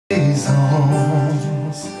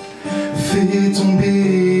fais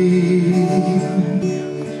tomber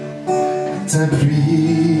ta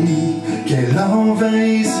pluie, qu'elle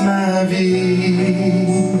envahisse ma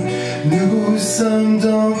vie. Nous sommes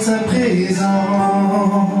dans ta présence,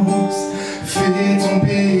 fais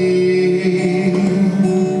tomber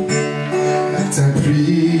ta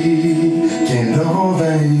pluie, qu'elle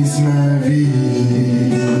envahisse ma vie.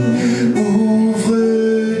 Ouvre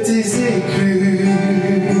tes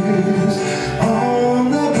écluses en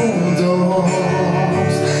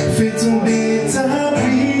abondance, fais tomber ta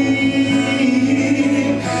pluie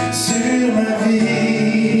sur ma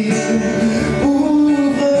vie.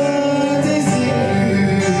 Ouvre tes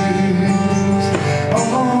écluses en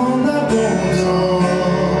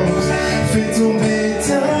abondance, fais tomber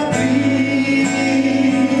ta pluie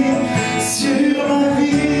sur ma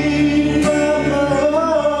vie.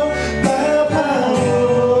 Papa,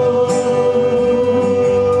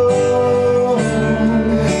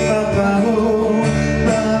 oh, papa, oh, papa, oh,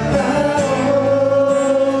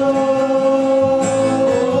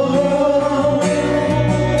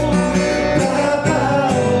 papa,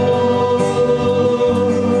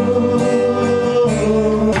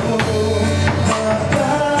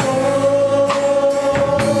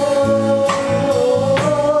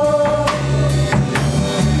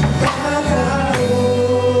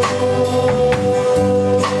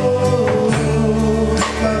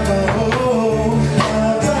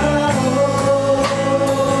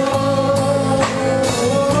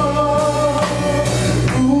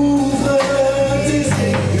 ouvre tes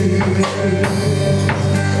écluses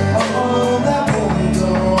en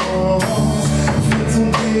abondance, fais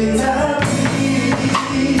tomber ta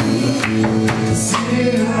pluie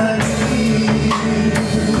sur ma vie.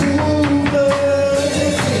 Ouvre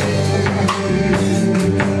tes écluses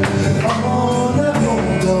en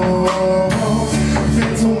abondance,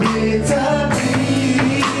 fais tomber ta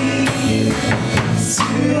pluie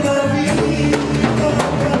sur ma vie.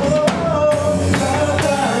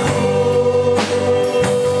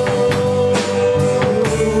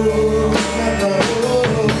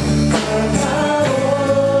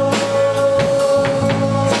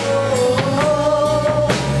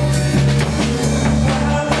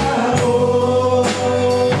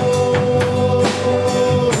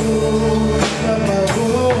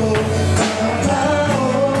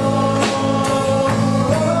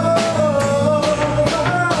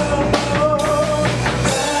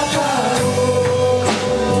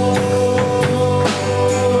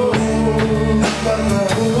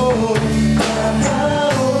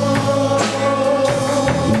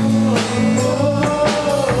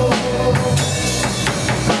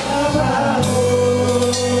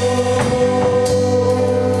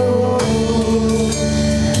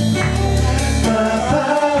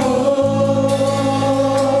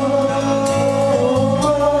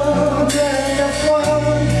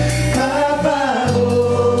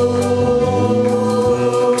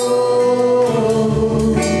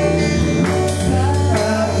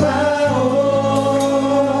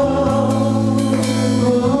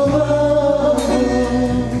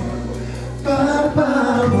 Papa, oh, papa,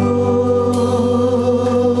 oh,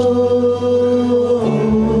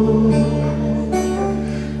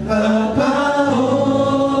 papa, oh,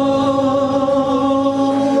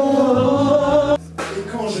 Et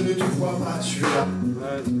quand je ne te vois pas, tu es là.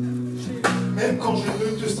 Même quand je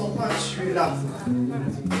ne te sens pas, tu es là.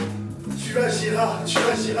 Tu agiras, tu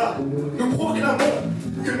agiras. Nous proclamons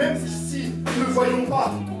que même ici, nous ne voyons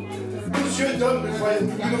pas, nos yeux d'hommes nous ne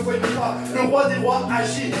voyons pas, le roi des rois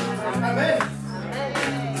agit. Amen.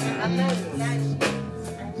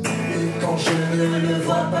 Et quand je ne le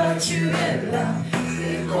vois pas, tu es là.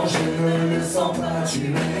 Et quand je ne le sens pas, tu es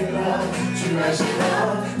là. Tu agiras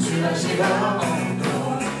encore. Tu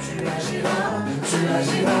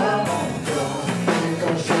agiras encore. Et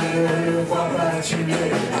quand je ne le vois pas, tu es là.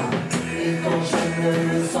 Et quand je ne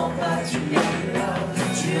le sens pas, tu es là.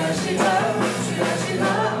 Tu agiras encore. Tu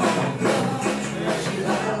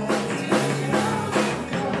agiras.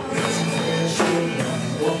 Tu fais chemin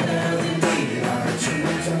au père des miracles. Tu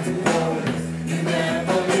tiens tes promesses. Lumière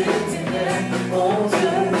dans les ténèbres. Mon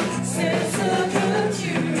Dieu, c'est ce que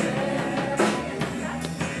tu es.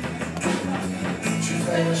 Tu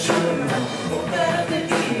fais chemin au père des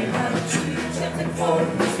miracles. Tu tiens tes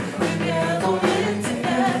promesses. Lumière dans les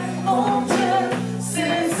ténèbres. Mon Dieu,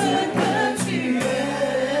 c'est ce que tu es.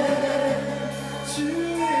 Tu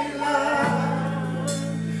es là,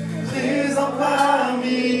 présent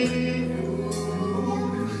parmi nous.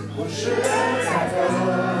 Oh, je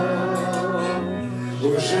t'adore.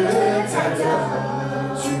 Oh, je t'adore.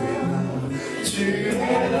 Tu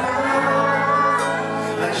es là,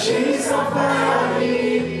 agissant parmi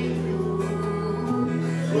nous.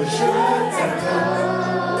 Oh, je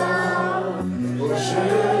t'adore. Oh, je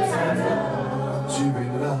t'adore. Tu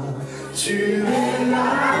es là. Tu es là.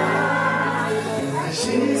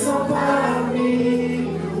 Agissant parmi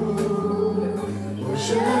nous. Oh,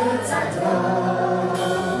 je t'adore.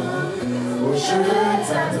 Oh, je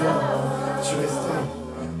t'adore. Tu restaures.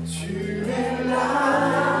 Tu es là.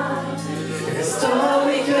 Restaure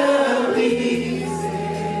les cœurs brisés.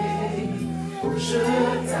 Oh, je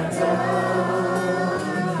t'adore.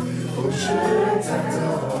 Oh, je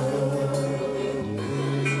t'adore.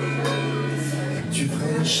 Tu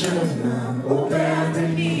ferais un chemin au Père des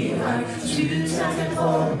miracles. Tu tiens tes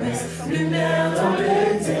promesses. Lumière dans les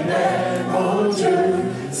ténèbres. Oh Dieu,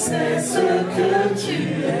 c'est ce que tu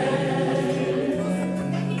es.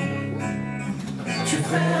 Tu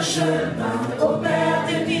ferais un chemin au Père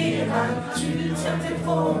des miracles. Tu tiens tes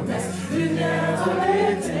promesses. Lumière dans les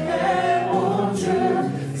ténèbres. Oh Dieu,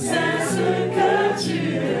 c'est ce que tu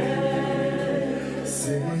es.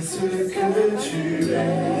 C'est ce que tu es.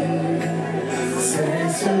 C'est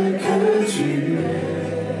ce que tu es.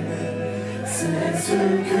 C'est ce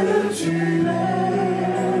que tu es.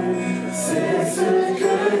 C'est ce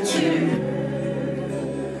que tu es.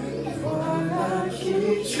 Voilà qui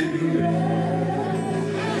tu es.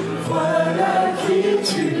 Voilà qui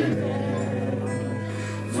tu es.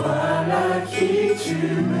 Voilà qui tu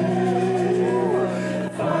es.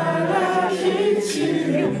 Voilà qui tu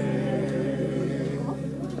es.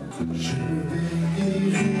 Je bénis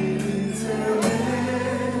l'Éternel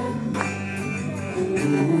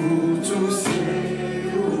pour tous ses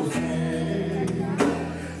ouvriers.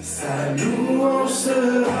 Sa louange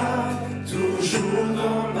sera toujours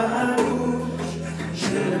dans ma bouche.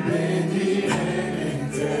 Je bénirai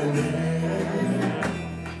l'Éternel.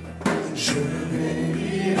 Je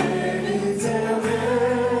bénirai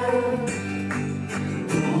l'Éternel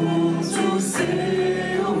pour tous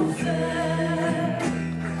ses ouvriers.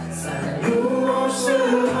 Sa louange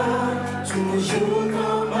sera toujours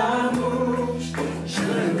dans ma bouche.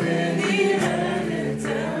 Je bénirai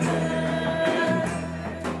l'Éternel.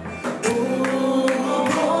 Oh,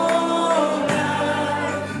 mon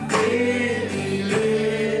âme, bénis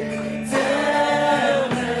l'Éternel.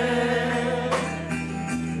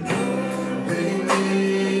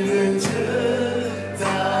 Bénis le Dieu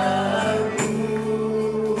d'amour.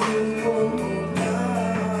 Oh, mon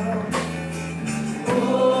âme. Oh,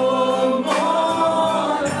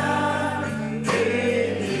 mon âme,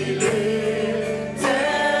 bénis l'Éternel.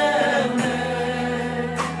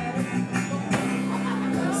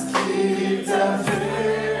 Parce qu'il t'a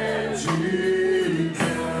fait du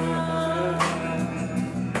bien.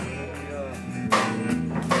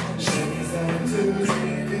 J'exalterai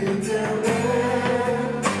l'Éternel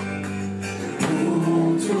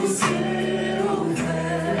pour tous ses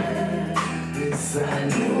ouvriers. Et sa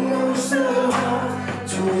louange sera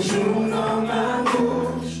toujours dans ma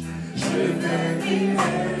bouche. Je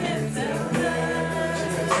bénirai l'Éternel.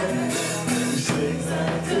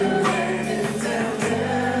 J'exalterai l'Éternel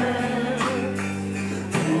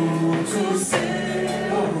pour tous ses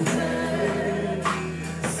ouvriers.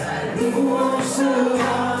 Sa louange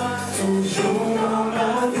sera toujours dans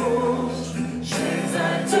ma bouche.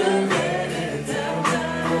 J'exalterai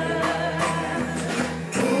l'Éternel.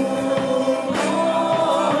 Oh,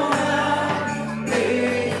 mon âme,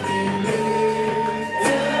 bénis l'Éternel.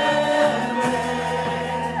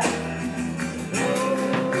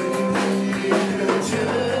 Bénis le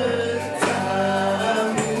Dieu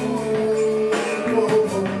d'amour. Oh,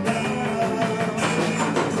 mon âme.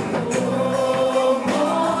 Oh, mon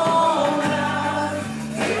âme,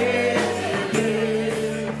 bénis l'Éternel.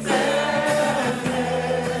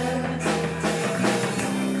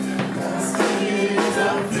 Parce qu'il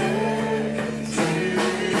t'a fait du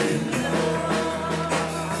bien.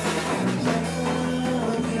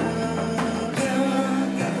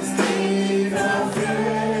 Parce qu'il t'a fait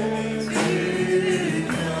du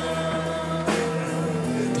bien.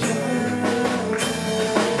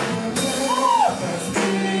 Parce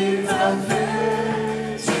qu'il t'a fait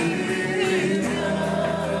du bien.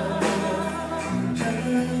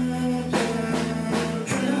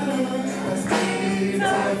 Parce qu'il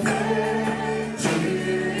t'a fait du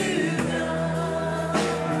bien.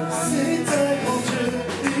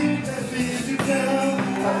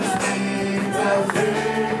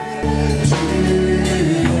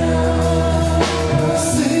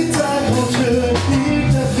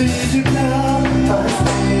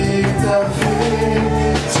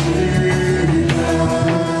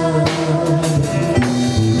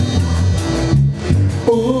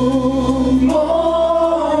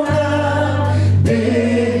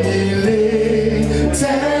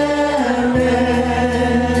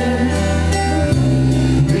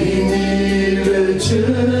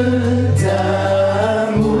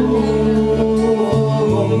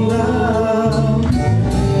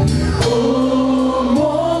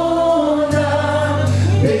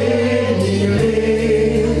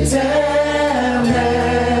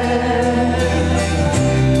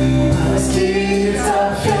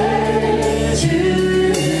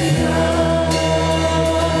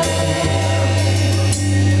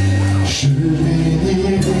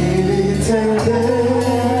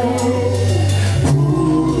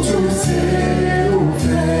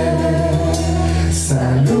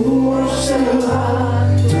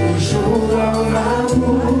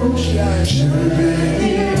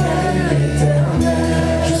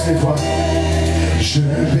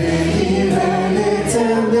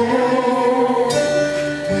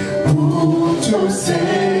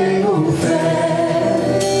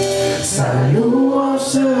 ta louange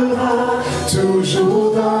sera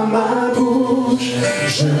toujours dans ma bouche.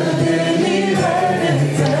 Je bénirai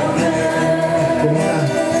l'Éternel.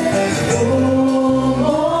 Oh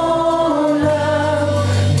mon âme,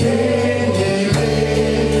 bénis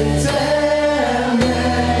l'Éternel.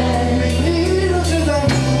 Bénis le Dieu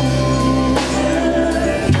d'amour.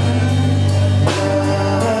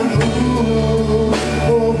 Amour,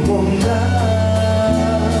 oh mon âme.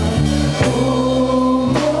 Oh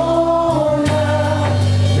mon âme,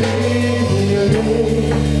 bénis l'Éternel.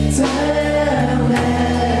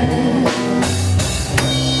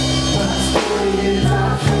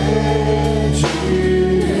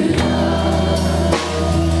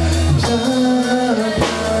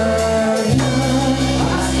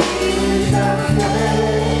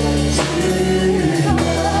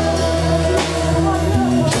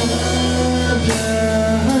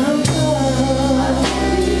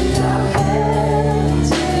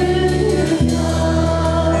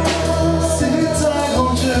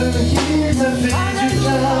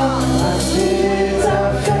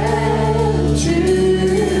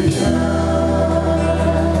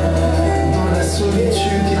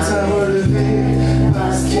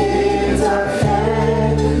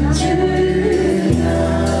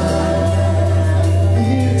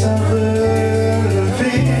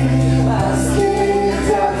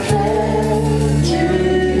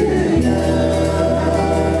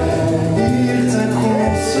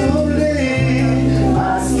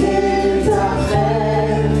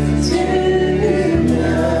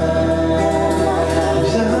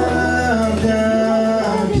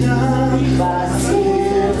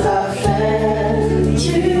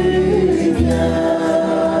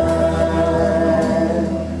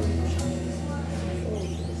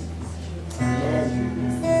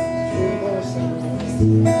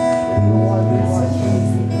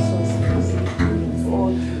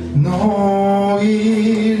 Non,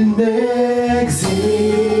 il n'existe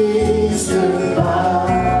pas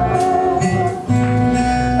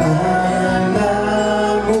un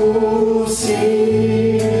amour si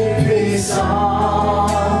puissant,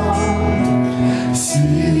 si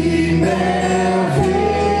merveilleux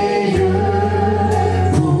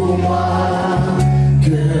pour moi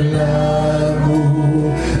que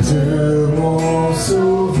l'amour de mon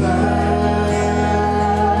Sauveur.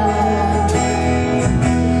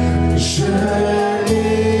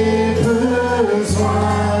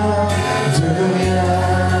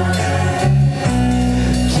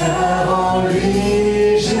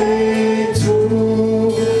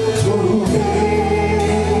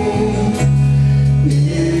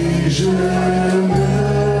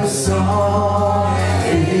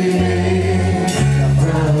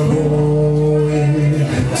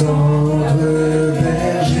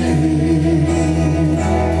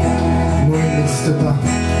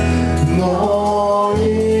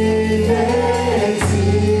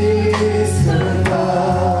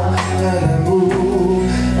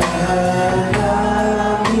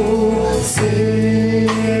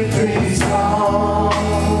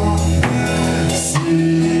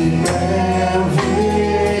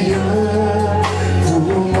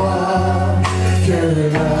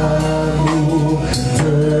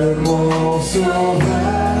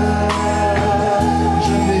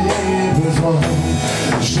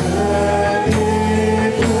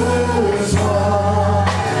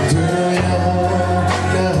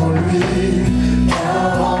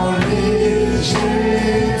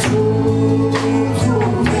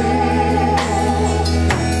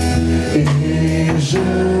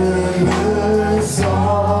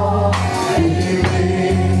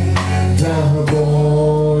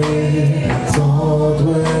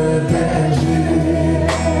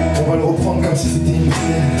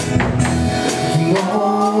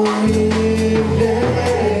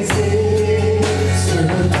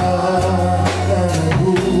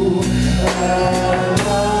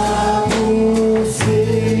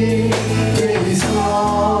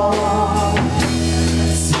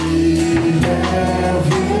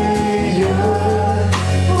 Merveilleux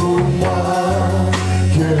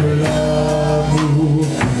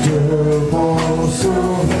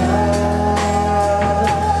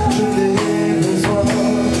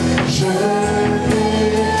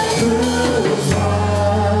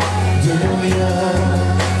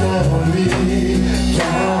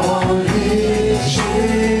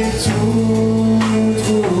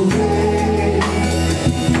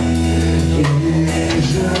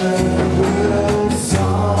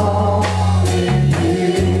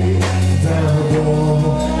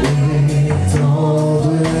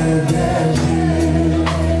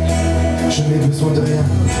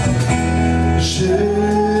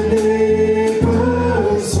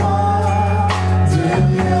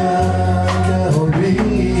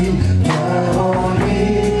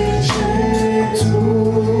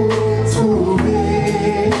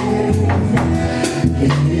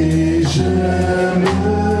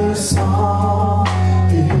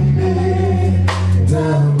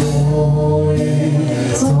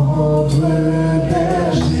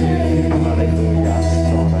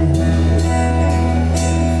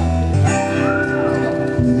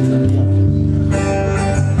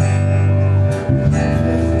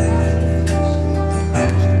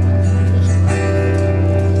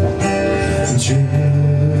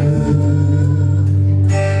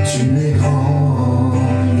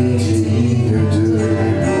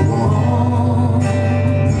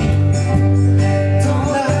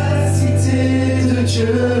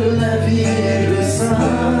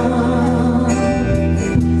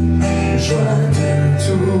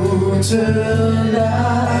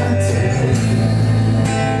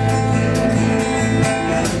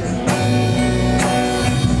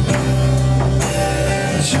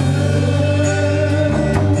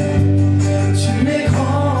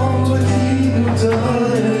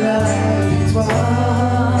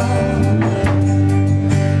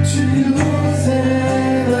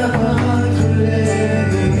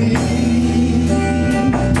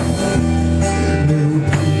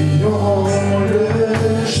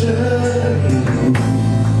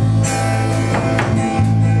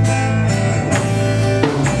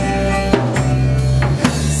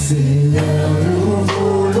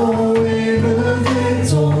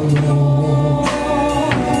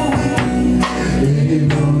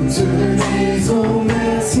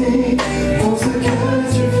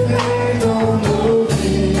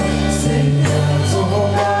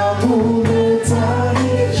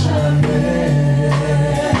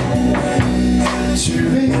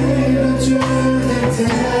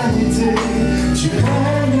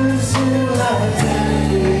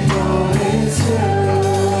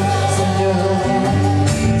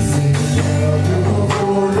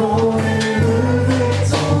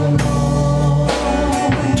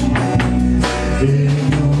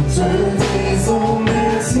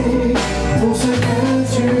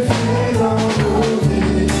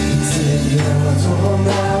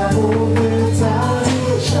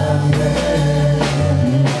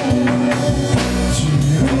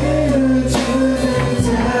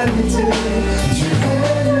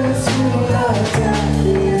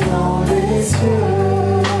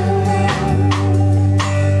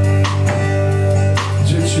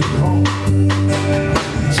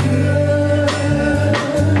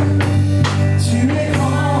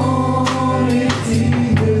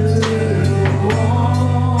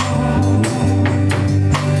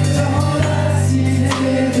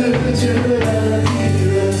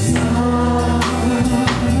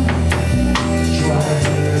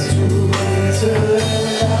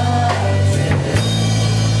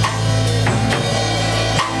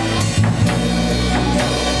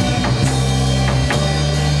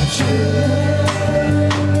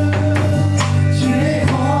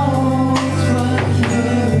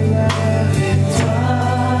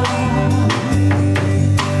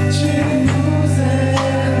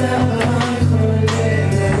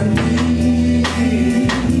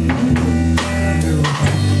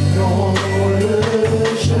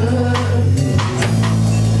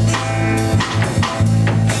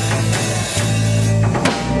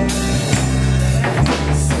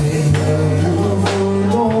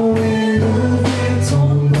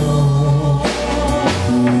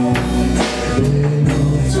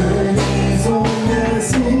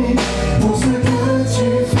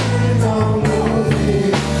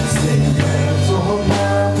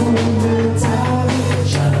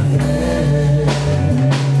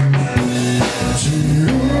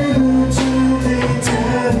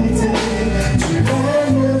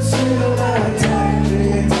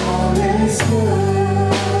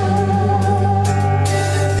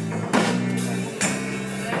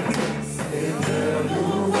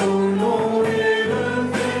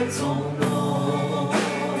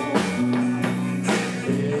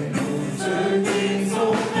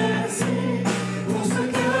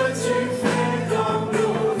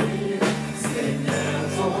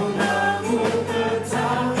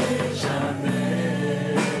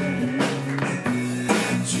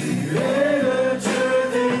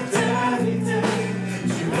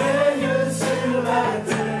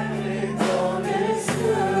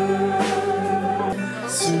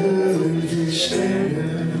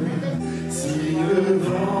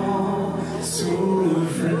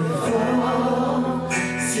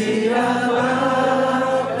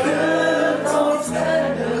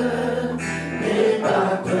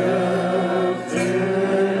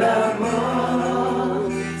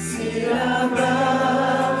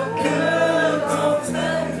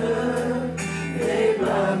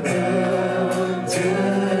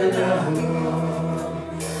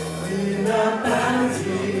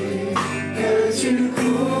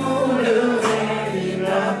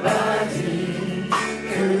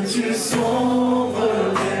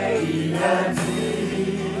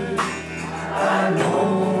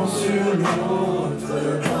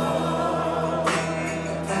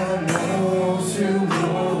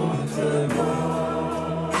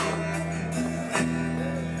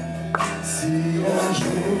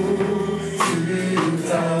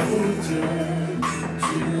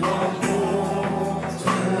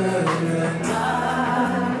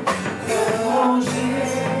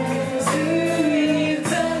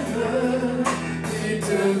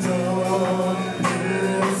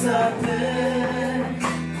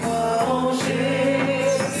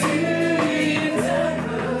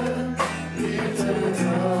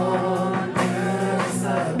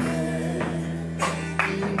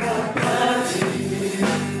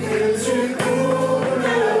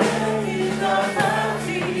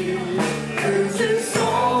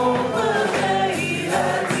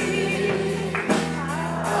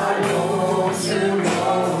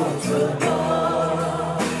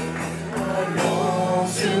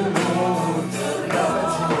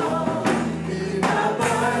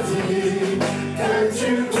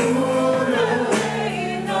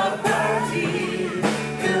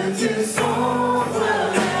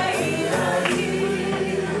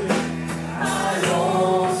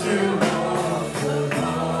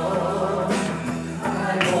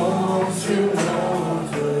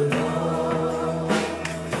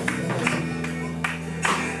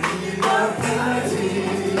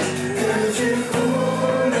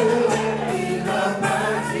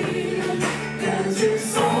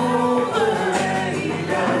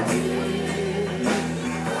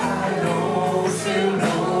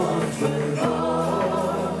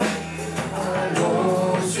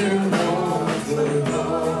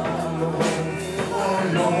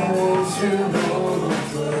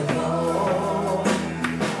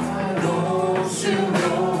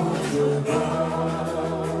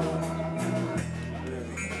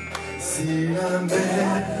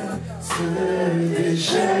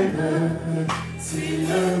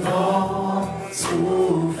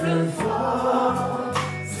souffle fort,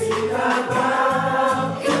 si la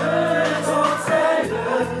barque t'entraîne,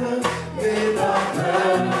 n'aie pas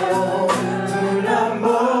peur de la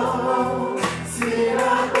mort. Si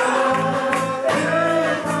la barque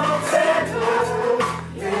t'entraîne,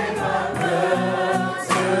 n'aie pas peur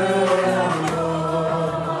de la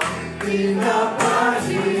mort. Il n'a pas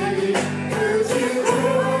dit que tu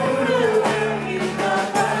coulerais, il n'a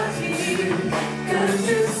pas dit que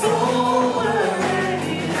tu sombrerais,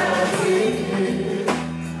 il a dit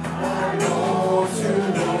allons sur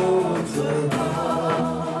l'autre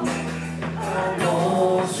bord,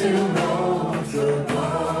 allons sur l'autre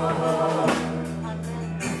bord.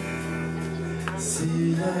 Si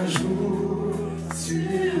un jour sur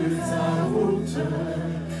ta route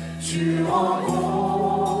tu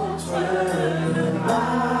rencontres le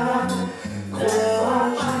mal, crois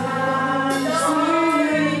en Jésus,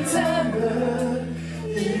 il t'aime,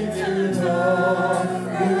 il te donne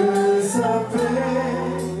sa paix.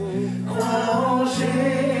 Crois en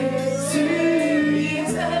Jésus, il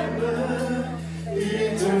t'aime, il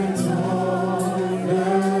te donne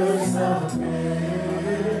sa paix.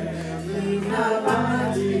 Il n'a pas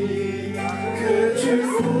dit que tu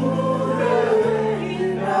coulerais, il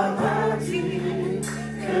n'a pas dit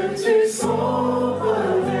que tu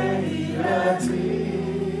sombrerais, il a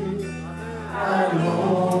dit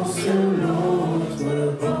allons sur l'autre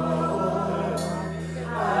bord,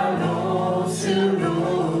 allons sur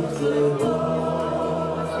l'autre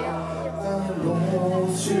bord, allons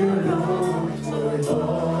sur l'autre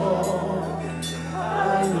bord,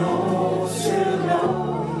 allons sur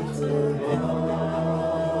l'autre bord.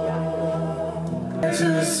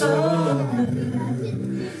 Je sonne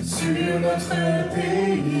sur notre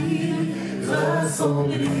pays,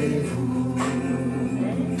 rassemblez-vous,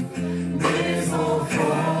 mes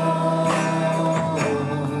enfants.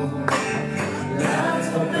 La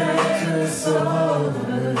trompette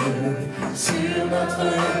sonne sur notre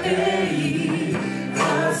pays,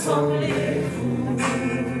 rassemblez-vous,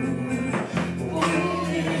 pour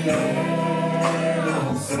prier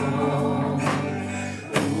ensemble,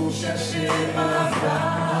 pour chercher ma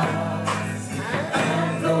face,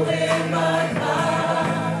 implorer ma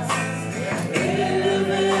grâce,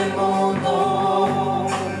 élever mon nom,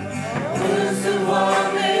 recevoir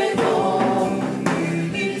mes dons.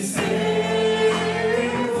 Unissez-vous,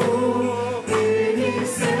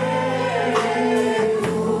 unissez-vous,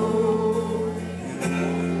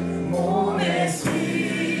 mon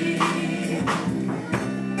esprit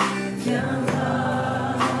viendra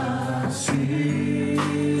sur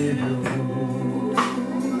vous.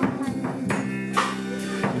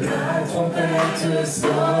 La trompette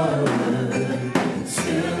sonne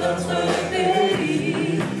sur notre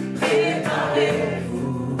pays,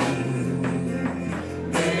 préparez-vous,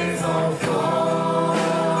 mes enfants.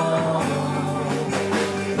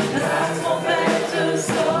 La trompette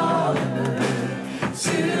sonne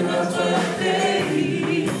sur notre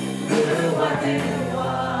pays, le roi des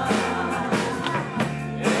rois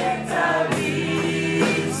établit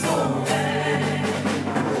son règne,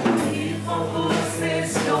 il prend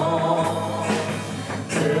possession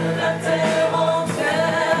de la terre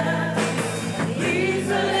entière,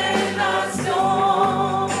 brise les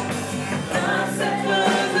nations d'un sceptre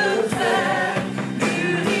de fer.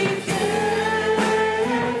 Unifiez-vous,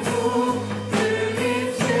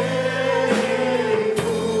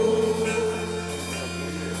 unifiez-vous,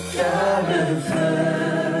 car le feu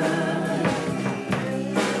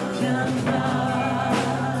viendra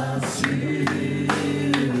sur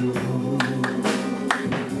vous.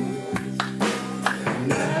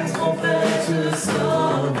 La trompette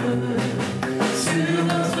sonne sur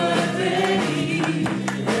notre pays,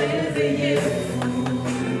 réveillez-vous,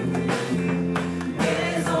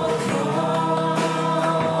 mes enfants.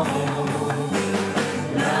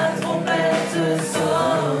 La trompette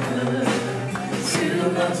sonne sur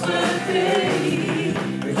notre pays,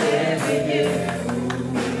 réveillez-vous,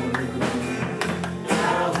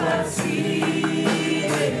 car voici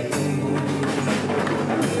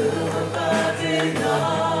le repas des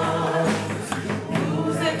noces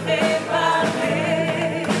nous est préparé,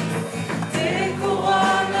 des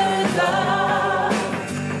couronnes d'or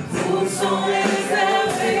vous sont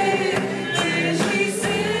réservées.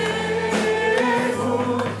 Réjouissez-vous,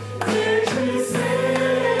 réjouissez-vous,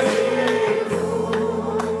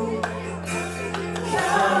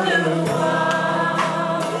 car le roi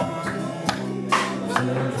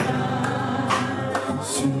viendra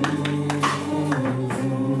sur vous.